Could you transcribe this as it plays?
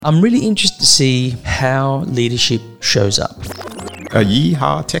I'm really interested to see how leadership shows up. A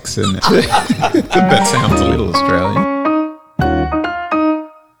yeehaw Texan. That sounds a little Australian.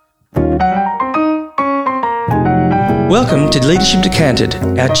 Welcome to Leadership Decanted,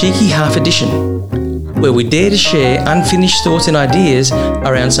 our cheeky half edition, where we dare to share unfinished thoughts and ideas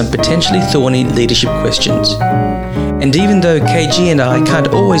around some potentially thorny leadership questions. And even though KG and I can't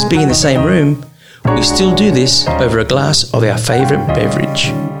always be in the same room, we still do this over a glass of our favourite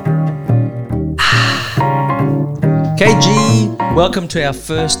beverage. KG, welcome to our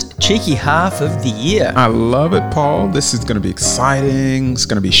first cheeky half of the year. I love it, Paul. This is going to be exciting. It's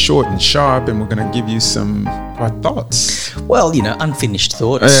going to be short and sharp, and we're going to give you some our thoughts. Well, unfinished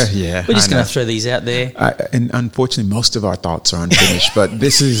thoughts. Yeah. We're just going to throw these out there. And unfortunately, most of our thoughts are unfinished, but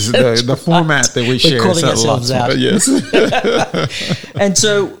this is the format that we share. We're calling ourselves out. Yes. And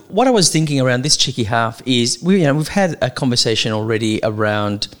so what I was thinking around this cheeky half is, we've had a conversation already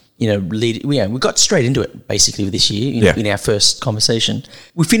around we got straight into it basically this year in our first conversation.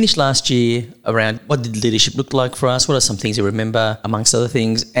 We finished last year around what did leadership look like for us? What are some things you remember, amongst other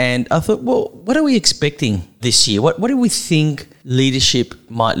things? And I thought, well, what are we expecting this year? What do we think leadership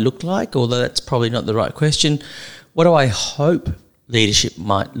might look like? Although that's probably not the right question. What do I hope leadership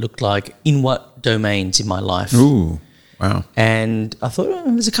might look like in what domains in my life? Ooh. Wow. And I thought,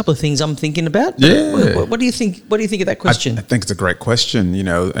 there's a couple of things I'm thinking about. Yeah. What do you think? What do you think of that question? I think it's a great question,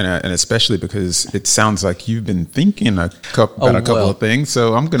 and especially because it sounds like you've been thinking about a couple of things.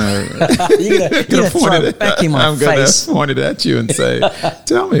 So I'm gonna you're gonna throw it back in my face. Gonna point it at you and say,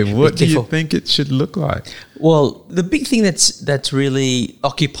 "Tell me, what do you think it should look like?" Well, the big thing that's really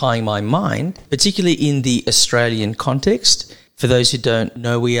occupying my mind, particularly in the Australian context, for those who don't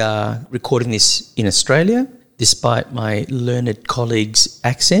know, we are recording this in Australia. Despite my learned colleague's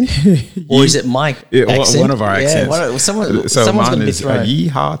accent, or is it my accent? One of our accents. Someone's mine going to be is thrown. A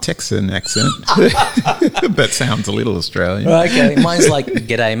yeehaw Texan accent. That sounds a little Australian. Okay, mine's like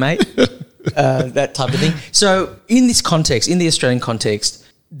 "G'day, mate," that type of thing. So, in this context, in the Australian context,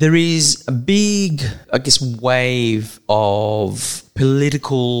 there is a big, wave of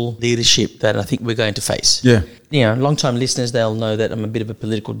political leadership that I think we're going to face. Yeah. Long-time listeners, they'll know that I'm a bit of a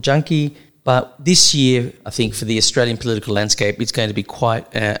political junkie. But this year, I think for the Australian political landscape, it's going to be quite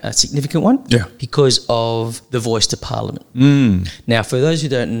a significant one because of the voice to Parliament. Now, for those who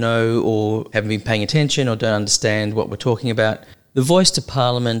don't know or haven't been paying attention or don't understand what we're talking about, the voice to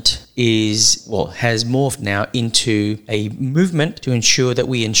Parliament has morphed now into a movement to ensure that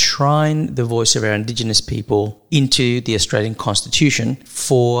we enshrine the voice of our Indigenous people into the Australian Constitution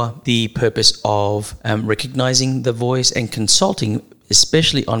for the purpose of recognising the voice and consulting,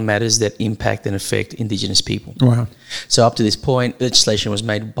 especially on matters that impact and affect Indigenous people. Wow. So up to this point, legislation was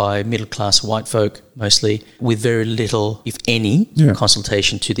made by middle-class white folk, mostly, with very little, if any,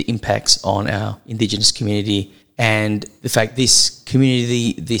 consultation to the impacts on our Indigenous community. And the fact this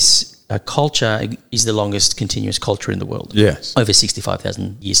community, this culture is the longest continuous culture in the world. Yes. Over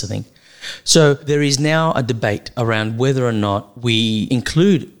 65,000 years, I think. So there is now a debate around whether or not we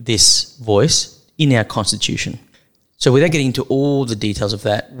include this voice in our constitution. So without getting into all the details of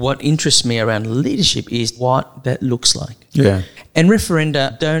that, what interests me around leadership is what that looks like. Yeah. And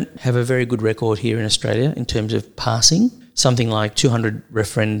referenda don't have a very good record here in Australia in terms of passing. Something like 200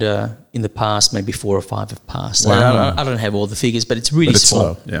 referenda in the past, maybe 4 or 5 have passed. Wow. I don't have all the figures, but it's really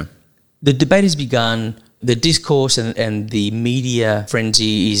small. Slow. Yeah. The debate has begun. The discourse and the media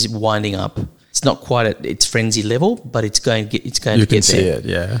frenzy is winding up. It's not quite at its frenzy level, but it's going to get there. You can see it,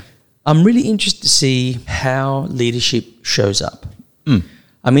 yeah. I'm really interested to see how leadership shows up.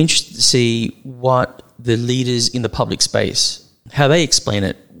 I'm interested to see what the leaders in the public space, how they explain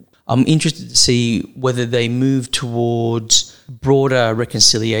it. I'm interested to see whether they move towards broader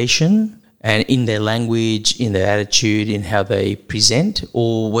reconciliation and in their language, in their attitude, in how they present,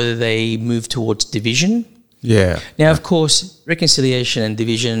 or whether they move towards division. Yeah. Now, of course, reconciliation and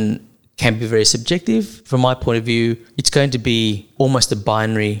division can be very subjective. From my point of view, it's going to be almost a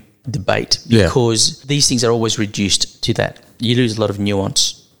binary debate because these things are always reduced to that. You lose a lot of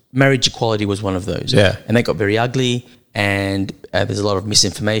nuance. Marriage equality was one of those. Yeah. And that got very ugly, and there's a lot of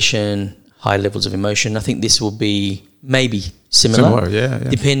misinformation, high levels of emotion. I think this will be maybe similar,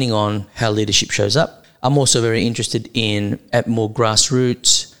 depending on how leadership shows up. I'm also very interested in, at more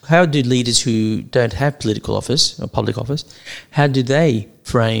grassroots, how do leaders who don't have political office or public office, how do they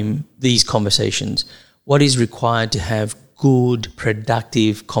frame these conversations? What is required to have good,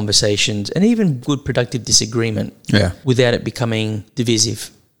 productive conversations and even good, productive disagreement without it becoming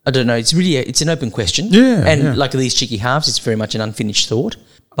divisive? I don't know. It's an open question. Like these cheeky halves, it's very much an unfinished thought.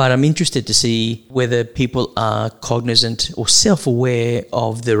 But I'm interested to see whether people are cognizant or self-aware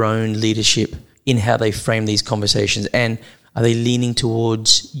of their own leadership in how they frame these conversations. And are they leaning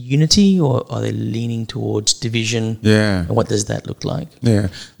towards unity or are they leaning towards division? Yeah. And what does that look like? Yeah.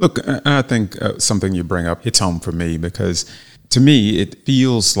 Look, I think something you bring up hits home for me, because to me, it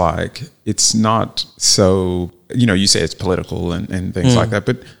feels like it's not so, you say it's political and things like that,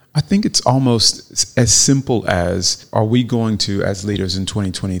 but I think it's almost as simple as, are we going to, as leaders in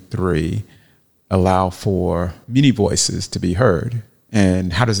 2023, allow for many voices to be heard?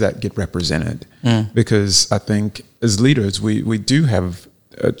 And how does that get represented? Because I think as leaders, we do have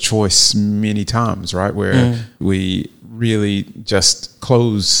a choice many times, right? Where we really just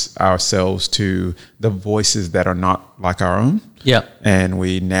close ourselves to the voices that are not like our own. Yeah. And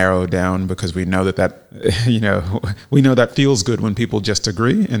we narrow down because we know that we know that feels good when people just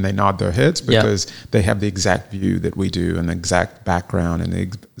agree and they nod their heads because they have the exact view that we do and the exact background and the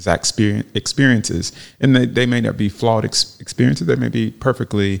exact experiences. And they may not be flawed experiences. They may be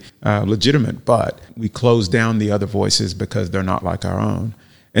perfectly legitimate, but we close down the other voices because they're not like our own.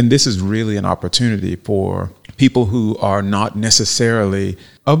 And this is really an opportunity for people who are not necessarily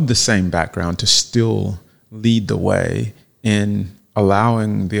of the same background to still lead the way in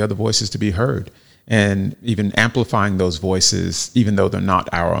allowing the other voices to be heard and even amplifying those voices, even though they're not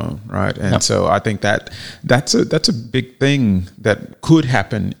our own, right? And so I think that's a big thing that could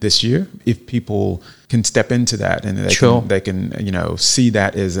happen this year if people can step into that and they can see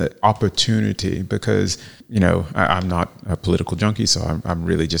that as an opportunity, because I'm not a political junkie, so I'm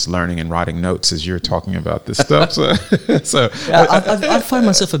really just learning and writing notes as you're talking about this stuff. So I'd find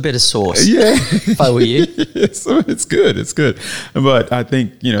myself a better source. Yeah, if I were you. So it's good. But I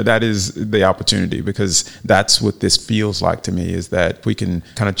think that is the opportunity, because that's what this feels like to me, is that we can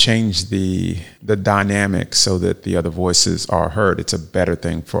kind of change the dynamic so that the other voices are heard. It's a better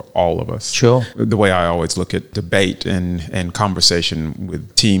thing for all of us. Sure. The way I always look at debate and conversation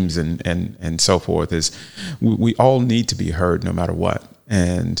with teams and so forth is we all need to be heard no matter what.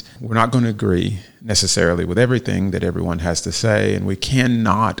 And we're not going to agree necessarily with everything that everyone has to say, and we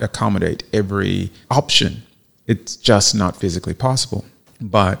cannot accommodate every option. It's just not physically possible.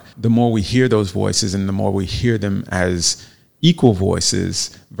 But the more we hear those voices and the more we hear them as equal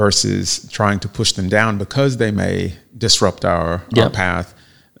voices versus trying to push them down because they may disrupt our path,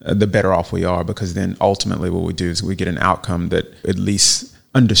 the better off we are, because then ultimately what we do is we get an outcome that at least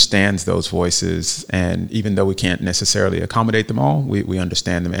understands those voices. And even though we can't necessarily accommodate them all, we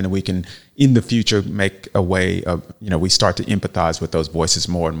understand them, and we can in the future make a way of, we start to empathize with those voices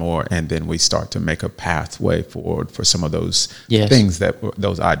more and more, and then we start to make a pathway forward for some of those things,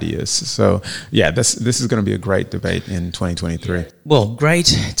 those ideas. So this is going to be a great debate in 2023. Well,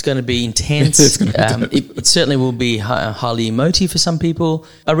 great. It's going to be intense. It certainly will be highly emotive for some people.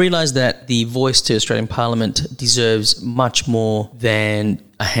 I realise that the voice to Australian Parliament deserves much more than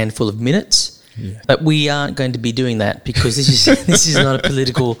a handful of minutes. Yeah. But we aren't going to be doing that, because this is not a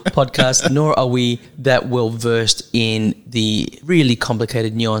political podcast, nor are we that well versed in the really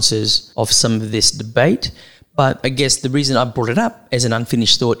complicated nuances of some of this debate. But I guess the reason I brought it up as an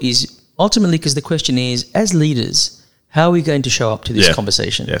unfinished thought is ultimately because the question is, as leaders, how are we going to show up to this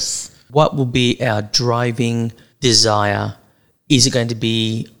conversation? Yes. What will be our driving desire? Is it going to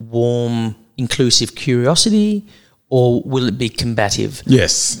be warm, inclusive curiosity, or will it be combative?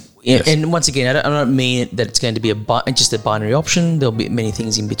 Yes. Yes. And once again, I don't mean that it's going to be just a binary option. There'll be many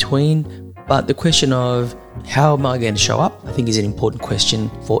things in between. But the question of how am I going to show up, I think, is an important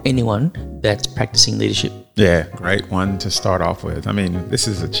question for anyone that's practicing leadership. Yeah, great one to start off with. I mean, this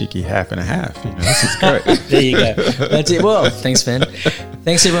is a cheeky half and a half. This is great. There you go. That's it. Well, thanks, Van.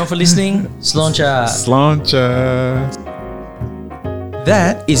 Thanks, everyone, for listening. Sláinte. Sláinte.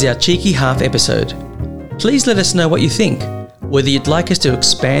 That is our cheeky half episode. Please let us know what you think, whether you'd like us to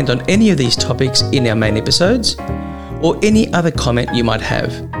expand on any of these topics in our main episodes, or any other comment you might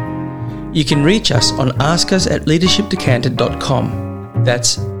have. You can reach us on askus@leadershipdecanted.com.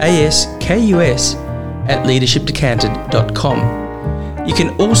 That's askus@leadershipdecanted.com. You can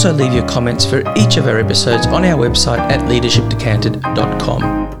also leave your comments for each of our episodes on our website at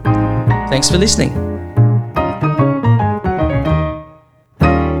leadershipdecanted.com. Thanks for listening.